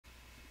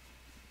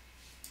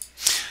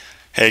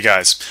Hey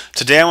guys,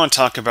 today I want to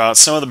talk about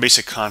some of the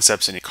basic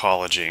concepts in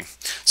ecology.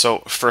 So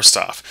first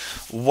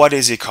off, what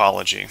is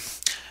ecology?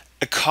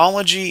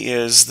 Ecology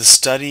is the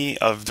study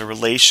of the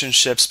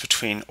relationships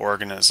between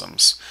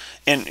organisms.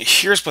 And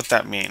here's what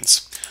that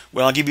means.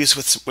 Well, I'll give you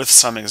with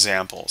some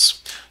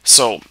examples.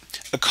 So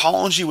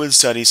ecology would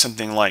study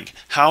something like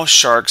how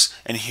sharks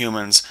and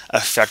humans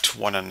affect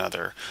one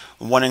another.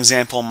 One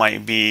example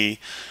might be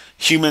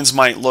humans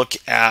might look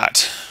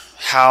at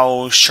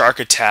how shark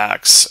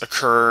attacks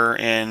occur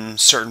in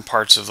certain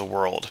parts of the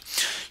world.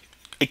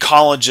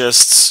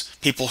 Ecologists,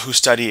 people who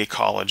study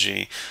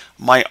ecology,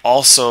 might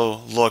also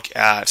look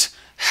at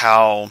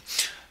how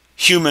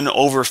human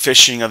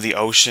overfishing of the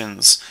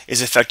oceans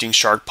is affecting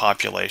shark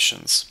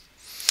populations.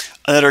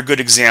 Another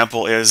good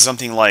example is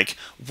something like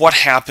what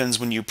happens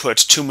when you put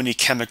too many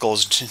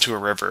chemicals into a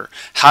river?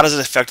 How does it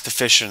affect the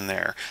fish in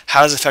there?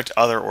 How does it affect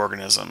other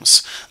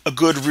organisms? A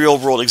good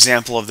real-world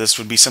example of this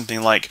would be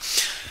something like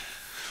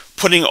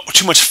putting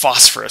too much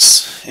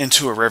phosphorus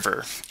into a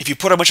river. If you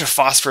put a bunch of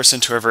phosphorus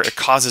into a river, it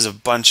causes a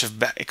bunch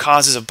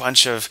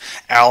of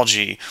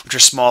algae, which are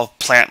small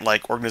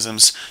plant-like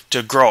organisms,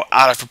 to grow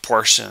out of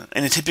proportion,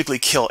 and to typically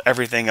kill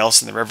everything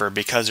else in the river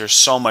because there's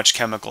so much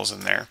chemicals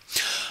in there.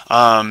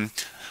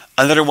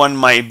 Another one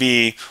might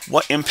be,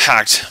 what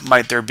impact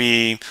might there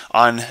be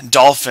on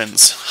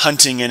dolphins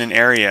hunting in an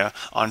area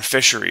on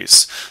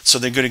fisheries? So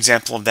the good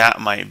example of that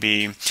might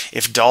be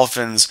if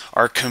dolphins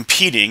are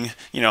competing,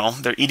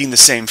 they're eating the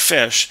same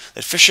fish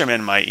that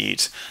fishermen might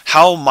eat,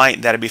 how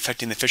might that be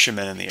affecting the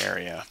fishermen in the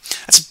area?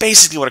 That's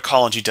basically what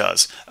ecology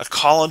does.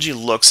 Ecology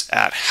looks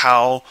at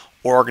how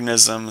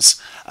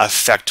organisms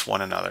affect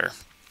one another.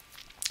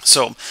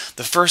 So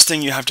the first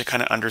thing you have to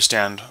kind of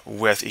understand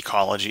with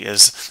ecology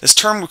is this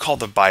term we call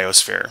the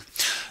biosphere.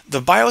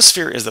 The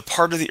biosphere is the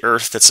part of the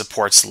earth that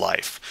supports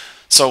life.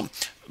 So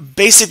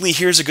basically,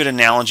 here's a good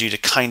analogy to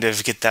kind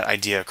of get that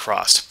idea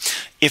across.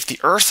 If the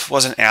earth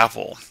was an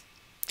apple,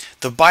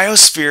 the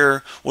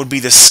biosphere would be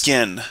the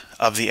skin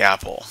of the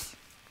apple.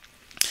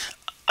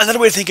 Another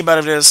way to think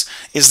about it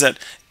is that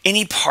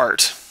any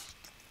part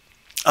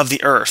of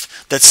the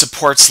earth that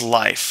supports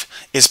life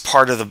is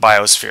part of the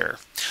biosphere.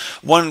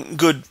 One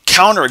good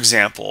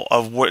counterexample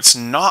of what's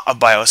not a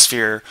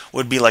biosphere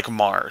would be like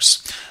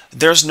Mars.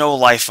 There's no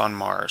life on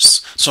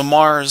Mars, so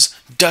Mars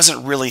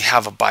doesn't really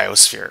have a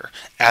biosphere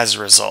as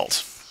a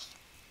result.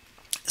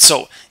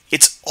 So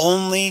it's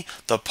only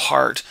the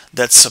part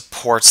that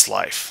supports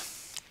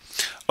life.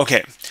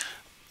 Okay,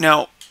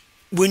 now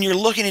when you're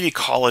looking at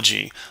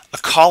ecology,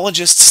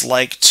 ecologists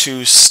like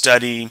to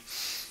study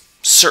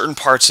certain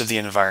parts of the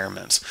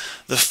environment.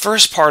 The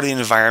first part of the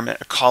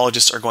environment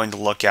ecologists are going to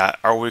look at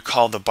are what we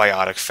call the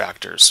biotic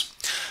factors.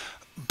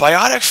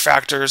 Biotic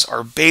factors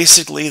are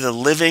basically the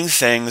living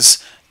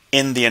things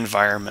in the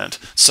environment.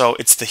 So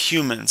it's the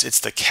humans, it's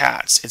the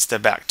cats, it's the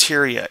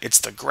bacteria,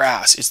 it's the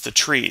grass, it's the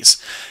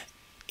trees.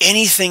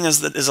 Anything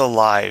that is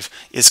alive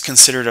is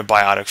considered a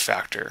biotic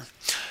factor.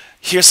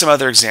 Here's some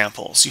other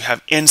examples. You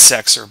have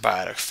insects are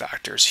biotic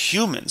factors.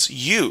 Humans,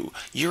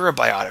 you're a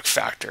biotic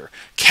factor.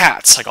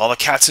 Cats, like all the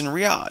cats in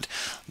Riyadh,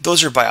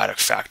 those are biotic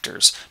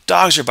factors.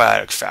 Dogs are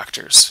biotic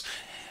factors.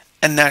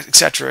 And that,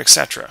 etc.,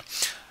 etc.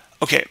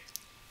 Okay,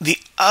 the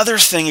other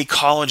thing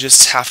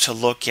ecologists have to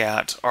look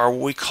at are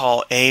what we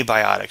call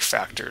abiotic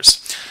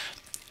factors.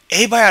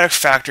 Abiotic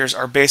factors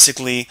are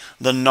basically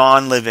the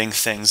non-living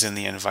things in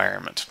the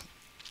environment.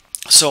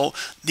 So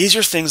these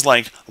are things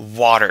like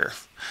water,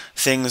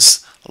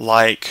 things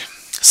like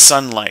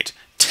sunlight,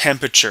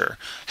 temperature,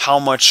 how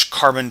much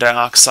carbon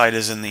dioxide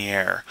is in the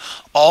air.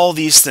 All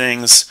these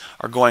things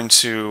are going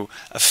to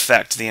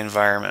affect the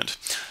environment.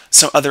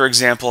 Some other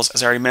examples,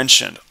 as I already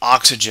mentioned,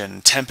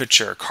 oxygen,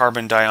 temperature,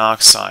 carbon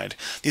dioxide.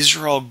 These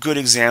are all good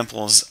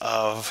examples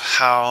of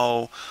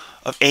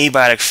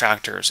abiotic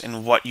factors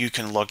and what you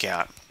can look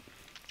at.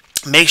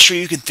 Make sure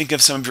you can think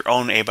of some of your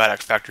own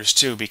abiotic factors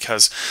too,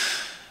 because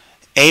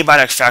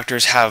abiotic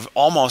factors have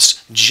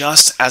almost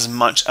just as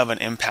much of an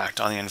impact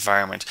on the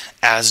environment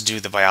as do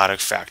the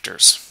biotic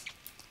factors.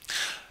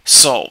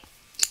 So,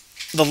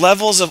 the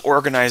levels of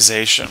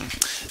organization.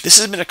 This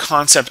has been a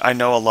concept I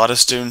know a lot of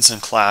students in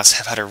class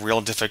have had a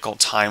real difficult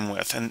time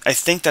with, and I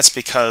think that's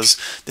because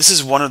this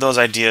is one of those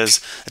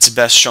ideas that's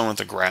best shown with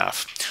a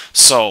graph.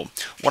 So,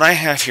 what I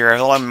have here, I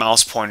have a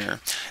mouse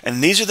pointer,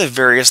 and these are the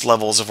various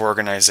levels of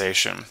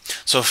organization.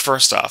 So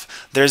first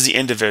off, there's the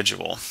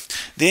individual.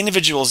 The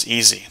individual is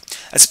easy.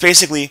 It's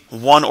basically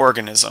one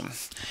organism,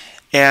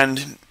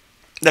 and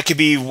that could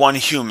be one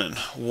human,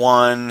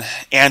 one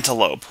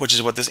antelope, which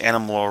is what this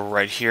animal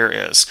right here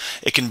is.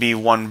 It can be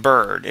one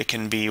bird, it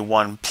can be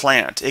one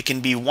plant, it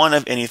can be one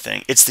of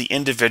anything. It's the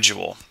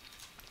individual.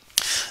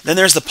 Then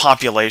there's the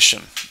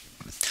population.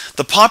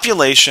 The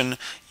population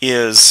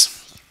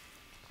is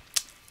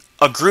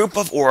a group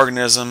of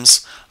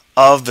organisms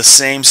of the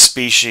same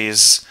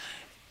species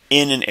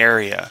in an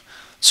area.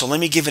 So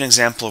let me give an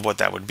example of what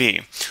that would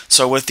be.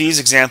 So with these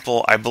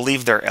example, I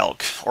believe they're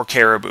elk or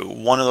caribou,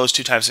 one of those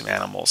two types of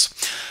animals.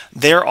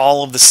 They're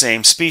all of the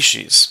same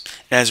species,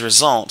 and as a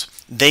result,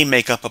 they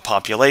make up a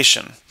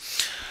population.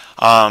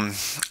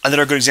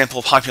 Another good example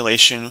of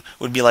population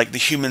would be like the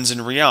humans in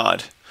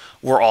Riyadh.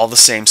 We're all the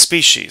same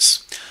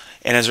species.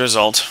 And as a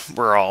result,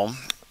 we're all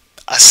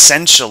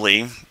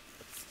essentially,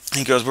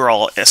 he goes, we're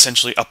all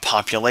essentially a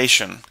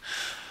population.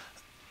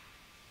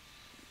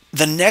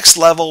 The next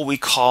level we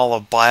call a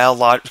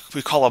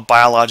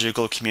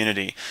biological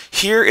community.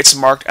 Here it's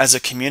marked as a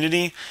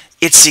community.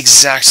 It's the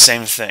exact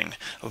same thing.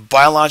 A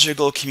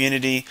biological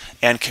community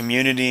and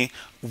community,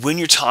 when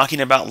you're talking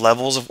about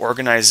levels of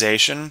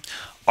organization,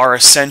 are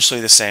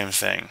essentially the same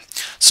thing.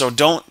 So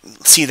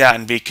don't see that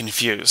and be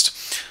confused.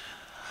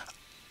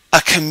 A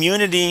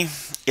community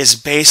is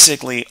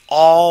basically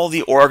all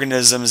the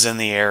organisms in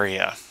the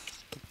area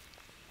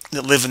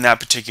that live in that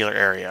particular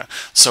area.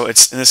 So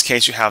it's, in this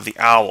case, you have the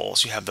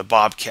owls, you have the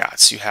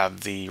bobcats, you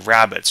have the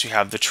rabbits, you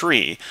have the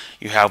tree,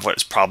 you have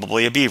what's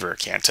probably a beaver.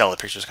 Can't tell, the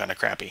picture's kind of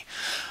crappy.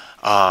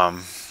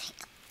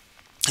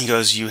 He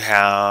goes, you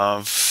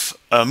have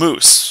a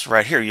moose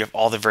right here. You have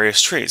all the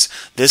various trees.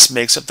 This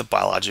makes up the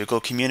biological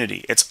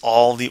community. It's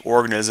all the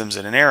organisms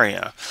in an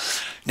area.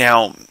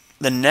 Now,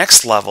 the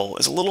next level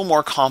is a little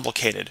more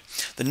complicated.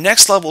 The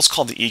next level is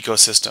called the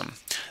ecosystem.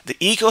 The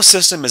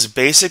ecosystem is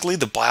basically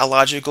the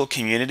biological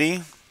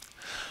community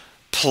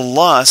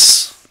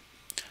plus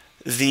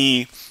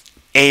the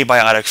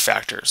abiotic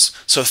factors.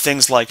 So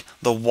things like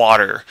the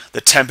water,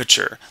 the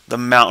temperature, the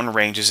mountain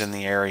ranges in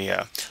the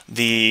area,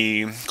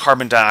 the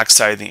carbon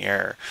dioxide in the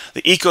air.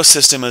 The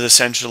ecosystem is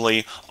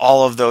essentially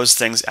all of those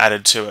things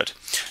added to it.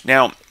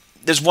 Now,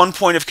 there's one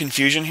point of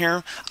confusion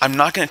here. I'm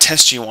not going to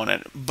test you on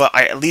it, but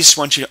I at least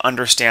want you to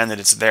understand that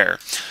it's there.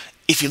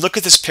 If you look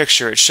at this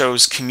picture, it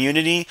shows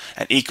community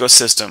and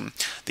ecosystem.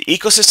 The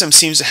ecosystem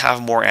seems to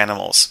have more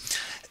animals.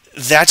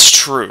 That's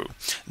true.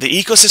 The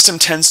ecosystem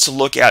tends to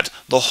look at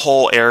the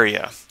whole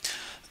area.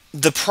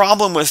 The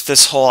problem with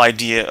this whole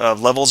idea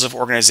of levels of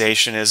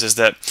organization is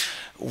that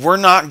we're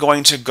not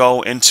going to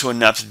go into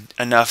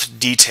enough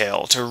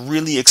detail to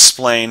really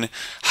explain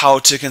how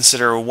to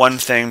consider one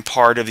thing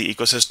part of the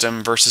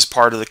ecosystem versus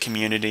part of the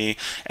community,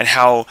 and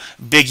how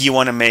big you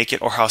want to make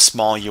it or how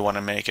small you want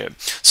to make it.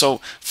 So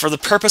for the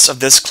purpose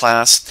of this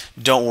class,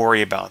 don't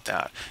worry about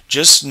that.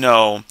 Just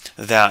know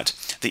that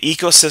the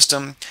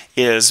ecosystem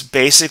is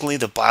basically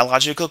the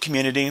biological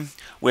community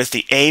with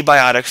the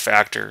abiotic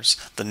factors,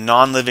 the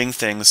non-living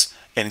things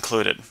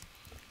included.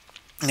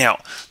 Now,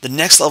 the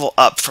next level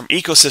up from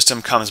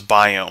ecosystem comes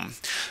biome.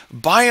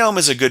 Biome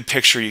is a good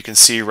picture you can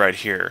see right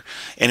here,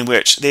 in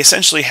which they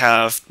essentially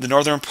have the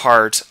northern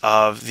part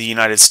of the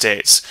United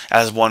States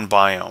as one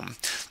biome.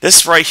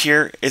 This right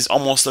here is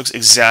almost looks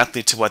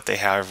exactly to what they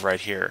have right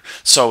here.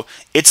 So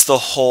it's the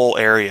whole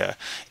area.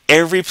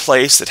 Every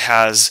place that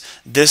has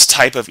this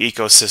type of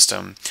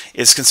ecosystem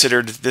is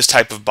considered this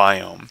type of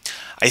biome.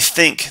 I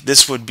think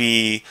this would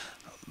be,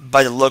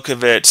 by the look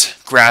of it,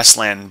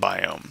 grassland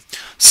biome.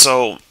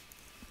 So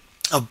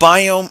a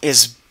biome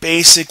is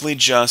basically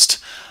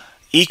just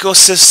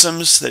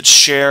ecosystems that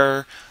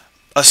share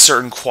a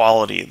certain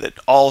quality, that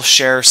all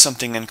share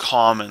something in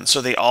common. So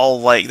they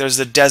all, like, there's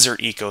the desert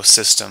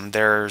ecosystem,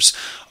 there's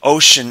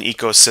ocean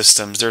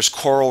ecosystems, there's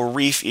coral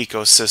reef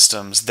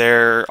ecosystems,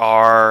 there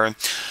are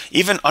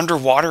even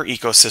underwater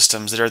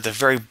ecosystems that are at the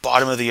very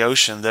bottom of the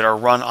ocean that are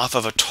run off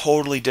of a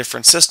totally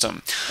different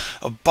system.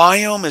 A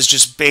biome is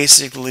just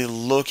basically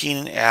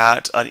looking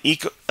at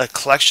a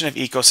collection of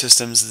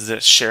ecosystems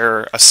that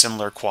share a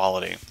similar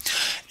quality.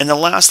 And the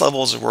last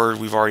level is a word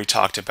we've already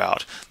talked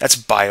about. That's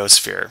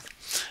biosphere.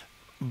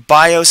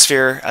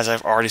 Biosphere, as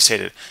I've already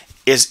stated,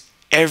 is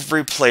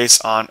every place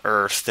on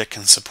Earth that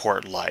can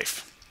support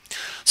life.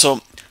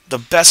 So the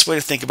best way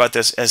to think about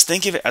this is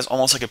think of it as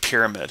almost like a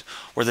pyramid,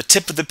 where the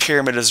tip of the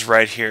pyramid is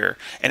right here.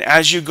 And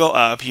as you go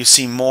up, you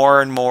see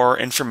more and more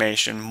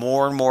information,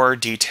 more and more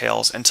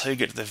details, until you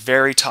get to the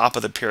very top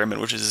of the pyramid,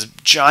 which is this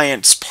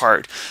giant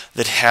part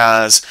that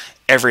has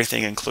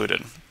everything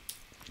included.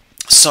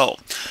 So,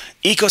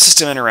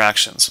 ecosystem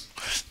interactions.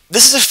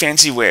 This is a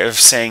fancy way of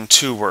saying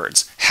two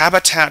words,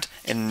 habitat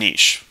and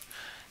niche.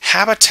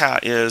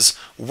 Habitat is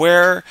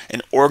where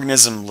an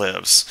organism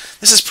lives.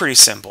 This is pretty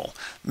simple.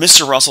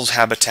 Mr. Russell's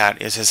habitat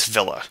is his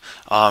villa.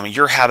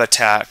 Your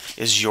habitat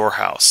is your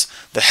house.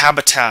 The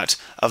habitat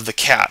of the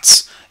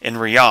cats in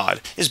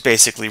Riyadh is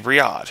basically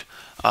Riyadh.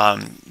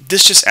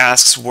 This just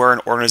asks where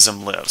an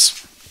organism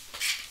lives.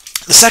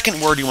 The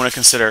second word you want to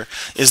consider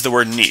is the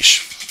word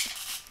niche.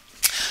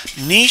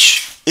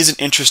 Niche is an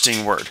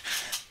interesting word.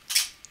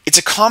 It's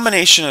a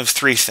combination of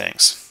three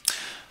things.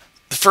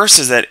 The first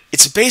is that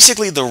it's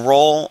basically the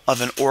role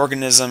of an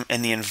organism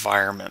in the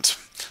environment.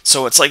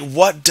 So it's like,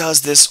 what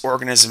does this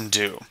organism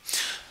do?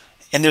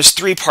 And there's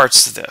three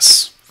parts to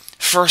this.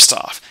 First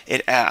off,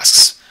 it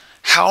asks,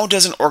 how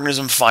does an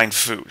organism find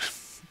food?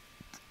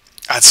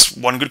 That's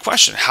one good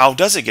question. How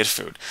does it get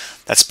food?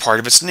 That's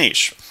part of its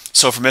niche.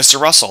 So for Mr.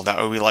 Russell,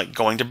 that would be like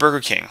going to Burger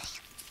King.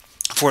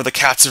 For the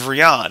cats of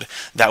Riyadh,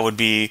 that would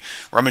be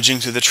rummaging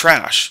through the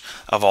trash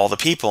of all the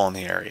people in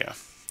the area.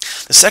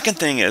 The second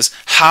thing is,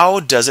 how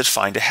does it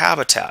find a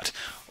habitat?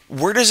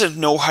 Where does it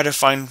know how to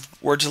find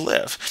where to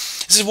live?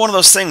 This is one of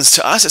those things,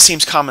 to us it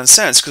seems common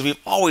sense because we've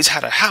always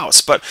had a house,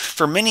 but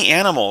for many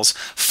animals,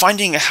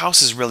 finding a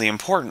house is really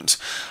important.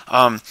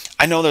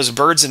 I know there's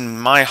birds in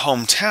my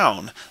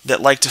hometown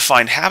that like to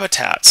find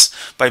habitats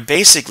by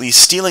basically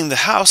stealing the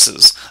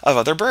houses of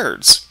other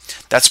birds.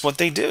 That's what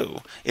they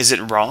do. Is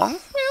it wrong?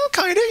 Well,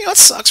 kind of. It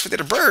sucks for the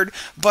other bird,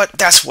 but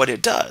that's what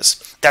it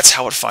does. That's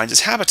how it finds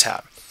its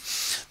habitat.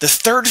 The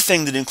third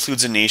thing that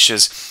includes a niche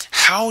is,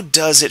 how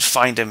does it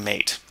find a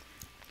mate?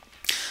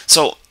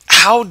 So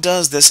how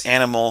does this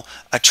animal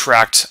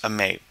attract a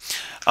mate?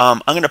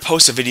 I'm going to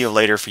post a video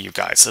later for you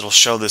guys that'll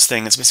show this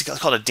thing. It's basically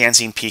called a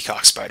dancing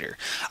peacock spider.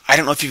 I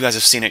don't know if you guys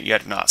have seen it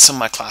yet or not. Some of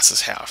my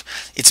classes have.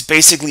 It's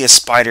basically a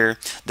spider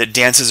that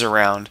dances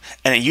around,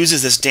 and it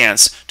uses this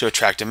dance to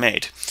attract a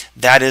mate.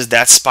 That is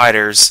that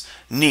spider's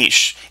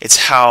niche.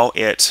 It's how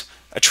it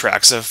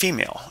attracts a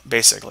female,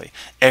 basically.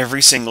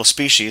 Every single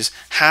species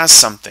has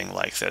something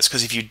like this,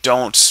 because if you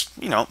don't,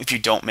 if you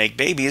don't make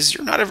babies,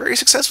 you're not a very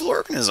successful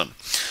organism.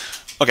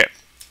 Okay.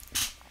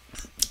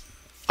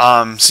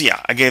 So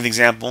yeah, I gave the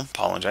example.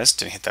 Apologize,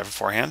 didn't hit that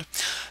beforehand.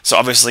 So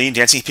obviously,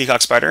 dancing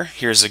peacock spider,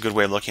 here's a good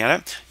way of looking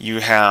at it.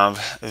 You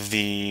have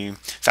the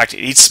fact it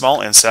eats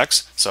small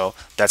insects, so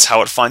that's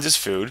how it finds its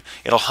food.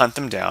 It'll hunt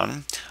them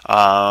down.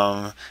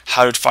 How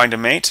to find a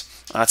mate?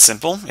 That's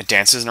simple. It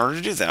dances in order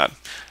to do that.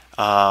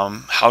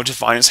 How to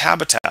find its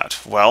habitat?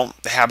 Well,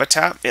 the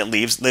habitat it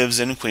lives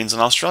in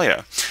Queensland,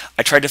 Australia.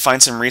 I tried to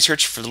find some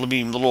research for to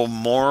be a little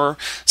more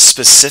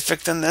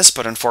specific than this,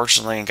 but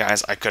unfortunately,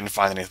 guys, I couldn't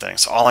find anything.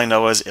 So all I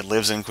know is it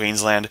lives in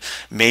Queensland.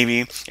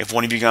 Maybe if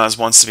one of you guys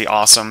wants to be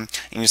awesome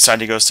and you decide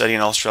to go study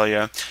in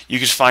Australia, you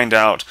could find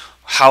out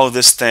how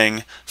this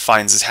thing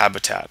finds its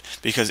habitat,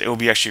 because it will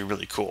be actually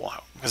really cool,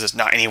 because it's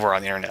not anywhere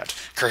on the internet.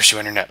 Curse you,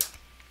 internet.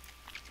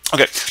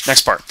 Okay,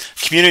 next part.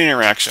 Community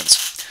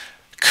interactions.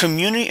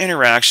 Community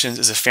interactions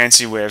is a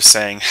fancy way of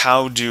saying,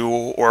 how do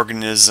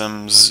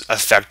organisms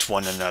affect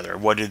one another?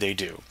 What do they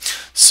do?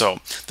 So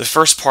the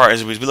first part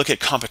is we look at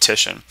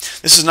competition.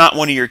 This is not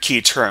one of your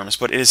key terms,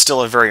 but it is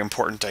still a very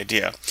important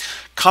idea.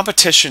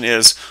 Competition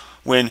is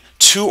when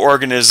two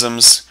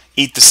organisms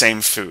eat the same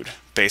food,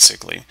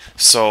 basically.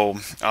 So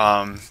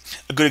a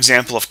good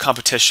example of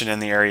competition in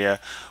the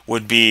area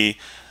would be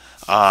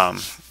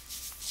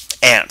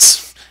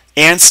ants.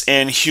 Ants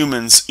and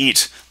humans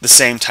eat the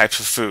same types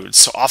of foods.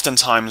 So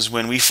oftentimes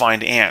when we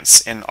find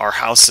ants in our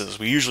houses,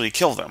 we usually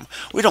kill them.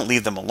 We don't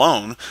leave them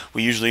alone.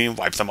 We usually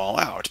wipe them all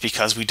out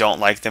because we don't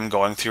like them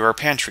going through our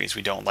pantries.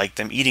 We don't like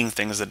them eating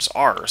things that's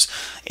ours.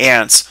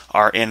 Ants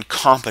are in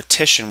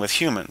competition with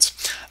humans.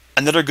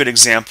 Another good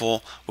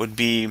example would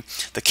be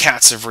the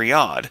cats of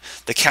Riyadh.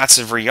 The cats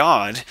of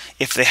Riyadh,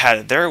 if they had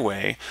it their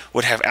way,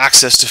 would have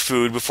access to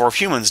food before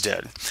humans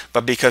did.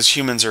 But because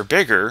humans are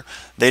bigger,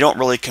 they don't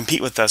really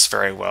compete with us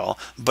very well.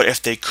 But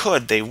if they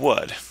could, they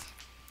would.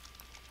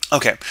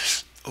 Okay,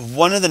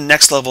 one of the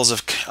next levels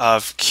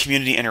of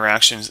community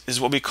interactions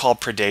is what we call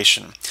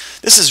predation.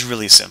 This is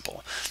really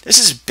simple. This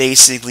is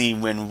basically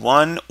when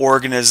one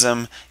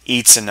organism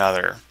eats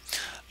another.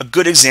 A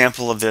good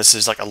example of this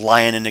is like a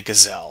lion and a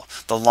gazelle.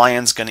 The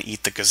lion's going to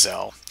eat the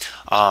gazelle.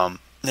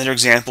 Another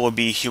example would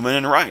be human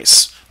and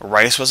rice.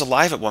 Rice was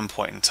alive at one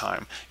point in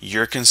time.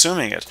 You're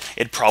consuming it.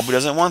 It probably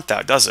doesn't want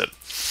that, does it?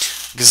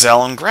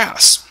 Gazelle and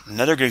grass.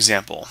 Another good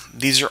example.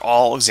 These are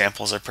all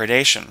examples of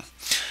predation.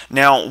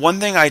 Now, one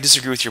thing I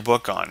disagree with your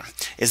book on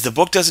is the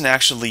book doesn't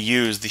actually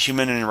use the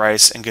human and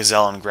rice and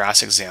gazelle and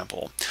grass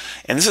example.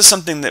 And this is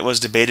something that was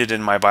debated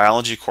in my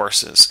biology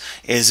courses,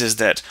 is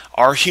that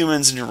are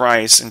humans and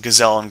rice and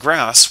gazelle and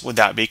grass, would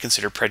that be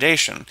considered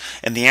predation?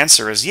 And the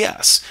answer is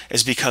yes,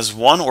 is because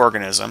one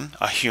organism,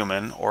 a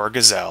human or a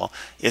gazelle,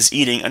 is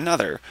eating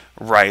another,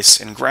 rice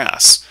and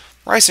grass.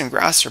 Rice and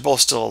grass are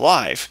both still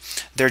alive.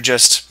 They're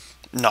just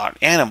not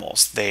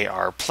animals. They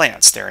are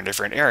plants. They're in a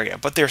different area,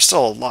 but they're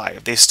still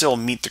alive. They still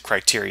meet the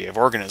criteria of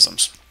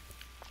organisms.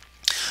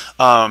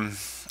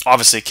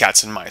 Obviously,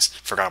 cats and mice.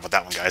 Forgot about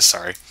that one, guys.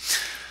 Sorry.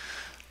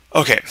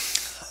 Okay.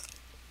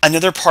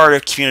 Another part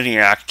of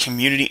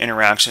community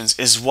interactions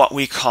is what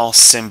we call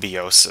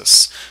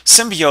symbiosis.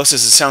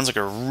 Symbiosis, it sounds like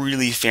a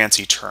really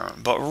fancy term,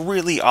 but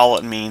really all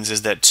it means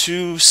is that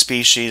two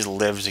species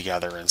live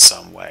together in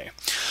some way.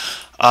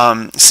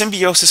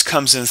 Symbiosis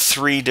comes in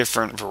three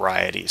different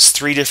varieties,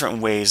 three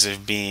different ways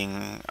of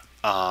being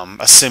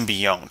a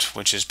symbiote,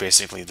 which is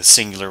basically the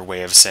singular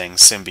way of saying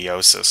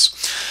symbiosis.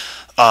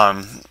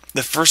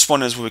 The first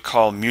one is what we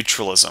call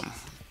mutualism.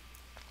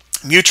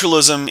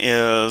 Mutualism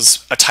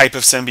is a type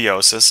of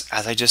symbiosis,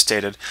 as I just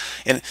stated,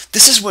 and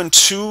this is when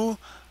two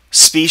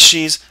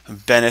species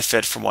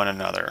benefit from one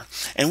another.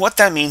 And what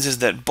that means is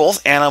that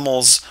both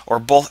animals, or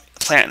both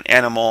plant and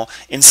animal,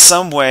 in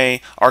some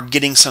way are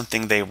getting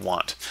something they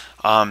want.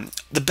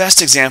 The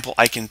best example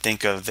I can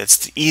think of that's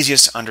the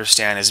easiest to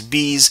understand is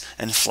bees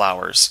and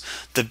flowers.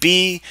 The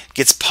bee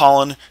gets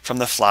pollen from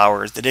the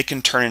flowers that it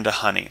can turn into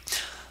honey.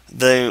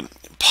 The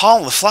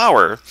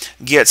flower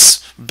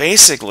gets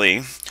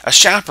basically a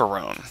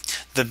chaperone.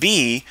 The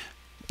bee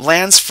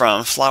lands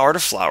from flower to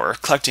flower,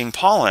 collecting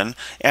pollen,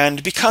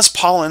 and because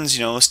pollen's,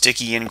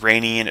 sticky and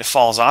grainy and it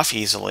falls off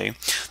easily,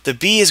 the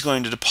bee is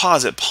going to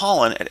deposit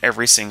pollen at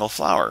every single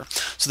flower.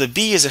 So the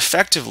bee is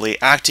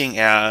effectively acting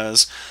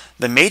as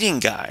the mating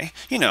guy.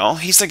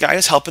 He's the guy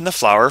who's helping the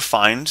flower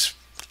find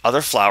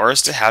other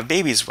flowers to have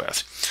babies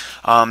with.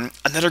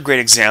 Another great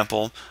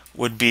example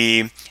would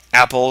be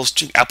apple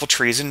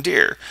trees and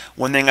deer.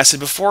 One thing I said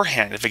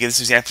beforehand, if I give this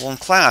example in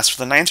class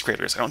for the 9th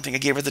graders, I don't think I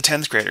gave it the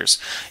 10th graders,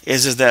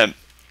 is that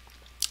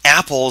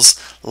apples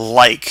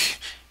like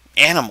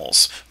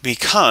animals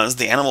because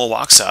the animal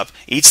walks up,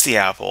 eats the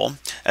apple,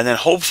 and then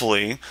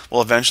hopefully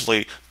will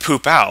eventually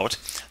poop out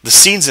the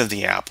seeds of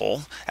the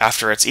apple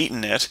after it's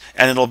eaten it,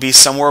 and it'll be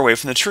somewhere away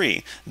from the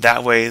tree.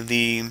 That way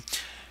the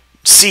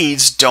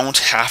seeds don't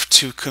have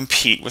to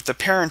compete with the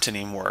parent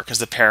anymore, because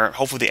the parent,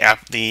 hopefully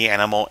the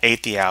animal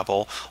ate the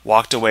apple,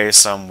 walked away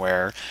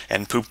somewhere,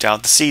 and pooped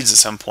out the seeds at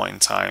some point in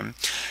time,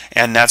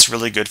 and that's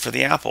really good for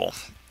the apple.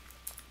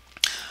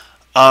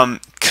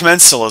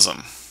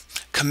 Commensalism.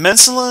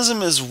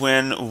 Commensalism is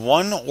when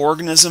one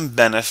organism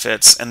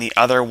benefits and the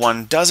other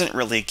one doesn't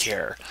really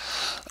care.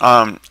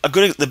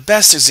 The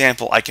best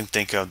example I can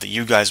think of that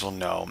you guys will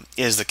know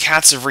is the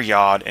cats of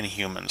Riyadh and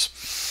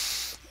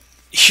humans.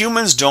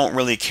 Humans don't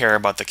really care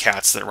about the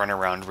cats that run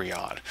around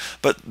Riyadh,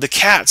 but the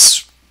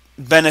cats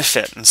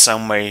benefit in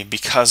some way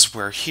because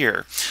we're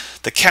here.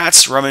 The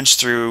cats rummage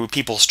through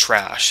people's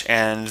trash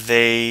and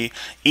they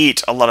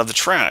eat a lot of the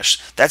trash.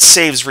 That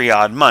saves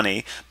Riyadh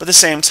money, but at the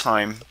same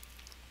time,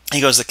 he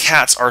goes, the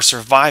cats are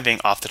surviving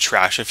off the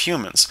trash of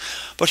humans.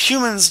 But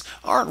humans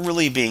aren't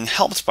really being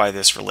helped by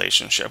this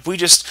relationship.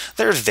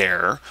 They're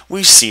there.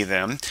 We see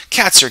them.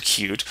 Cats are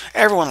cute.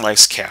 Everyone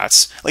likes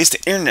cats. At least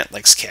the internet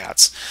likes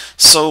cats.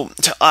 So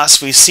to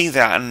us, we see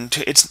that and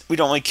we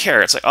don't really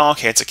care. It's like, oh,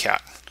 okay, it's a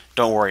cat.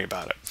 Don't worry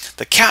about it.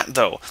 The cat,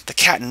 though, the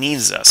cat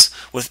needs us.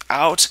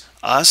 Without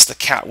us, the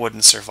cat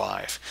wouldn't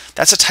survive.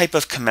 That's a type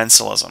of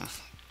commensalism.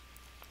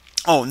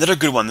 Oh, another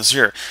good one this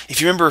year.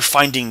 If you remember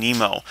Finding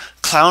Nemo,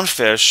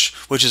 clownfish,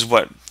 which is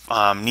what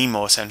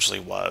Nemo essentially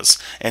was,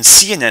 and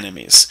sea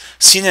anemones.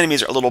 Sea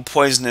anemones are little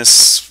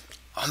poisonous.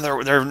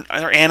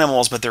 They're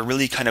animals, but they're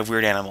really kind of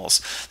weird animals.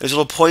 There's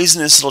little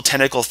poisonous little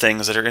tentacle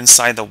things that are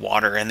inside the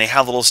water, and they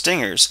have little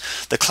stingers.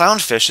 The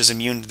clownfish is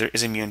immune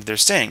to their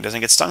sting,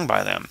 doesn't get stung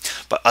by them,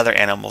 but other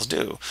animals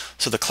do.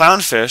 So the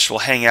clownfish will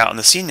hang out in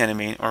the sea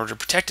anemone in order to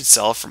protect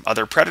itself from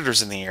other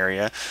predators in the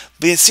area.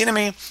 But the sea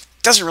anemone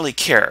doesn't really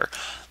care.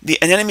 The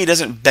anemone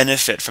doesn't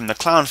benefit from the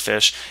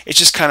clownfish, it's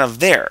just kind of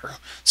there,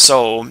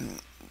 so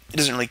it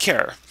doesn't really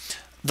care.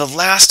 The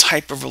last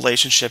type of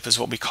relationship is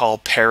what we call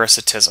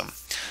parasitism.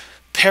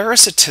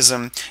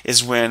 Parasitism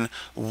is when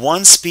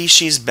one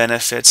species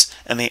benefits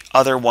and the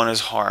other one is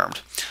harmed.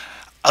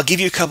 I'll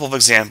give you a couple of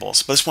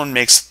examples, but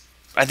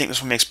I think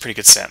this one makes pretty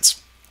good sense.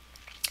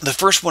 The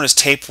first one is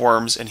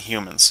tapeworms in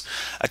humans.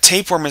 A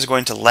tapeworm is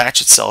going to latch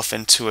itself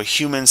into a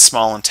human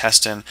small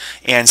intestine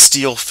and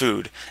steal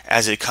food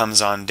as it comes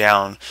on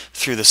down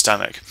through the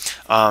stomach.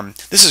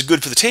 This is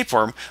good for the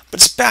tapeworm, but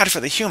it's bad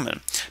for the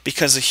human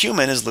because the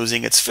human is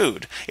losing its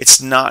food.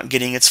 It's not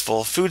getting its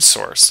full food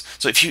source.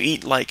 So if you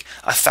eat like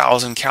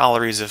 1,000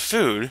 calories of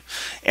food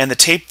and the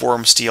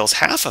tapeworm steals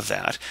half of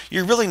that,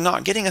 you're really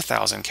not getting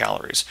 1,000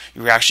 calories.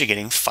 You're actually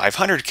getting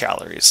 500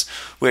 calories,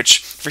 which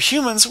for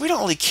humans, we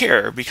don't really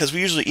care because we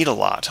usually eat a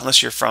lot,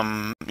 unless you're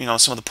from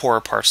some of the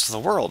poorer parts of the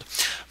world.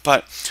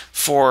 But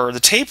for the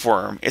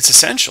tapeworm, it's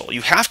essential.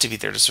 You have to be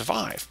there to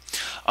survive.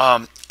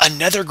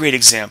 Another great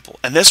example,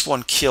 and this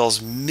one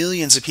kills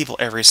millions of people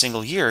every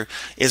single year,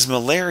 is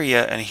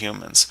malaria in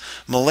humans.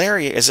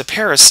 Malaria is a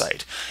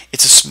parasite.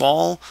 It's a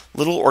small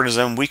little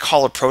organism we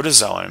call a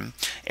protozoan,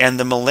 and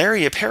the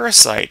malaria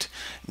parasite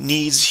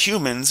needs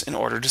humans in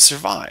order to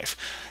survive.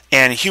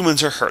 And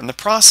humans are hurt in the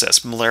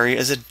process. Malaria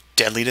is a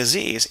deadly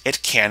disease.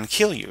 It can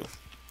kill you.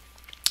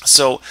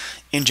 So,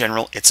 in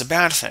general, it's a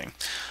bad thing.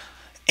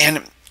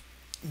 And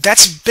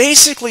that's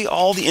basically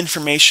all the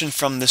information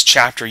from this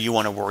chapter you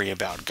want to worry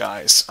about,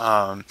 guys.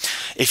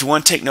 If you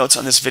want to take notes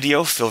on this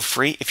video, feel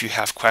free. If you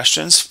have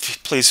questions,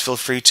 please feel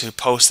free to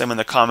post them in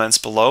the comments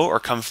below or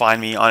come find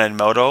me on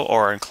Edmodo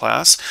or in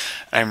class.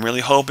 I'm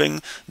really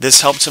hoping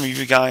this helped some of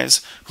you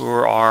guys who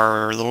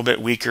are a little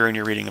bit weaker in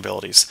your reading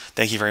abilities.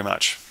 Thank you very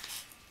much.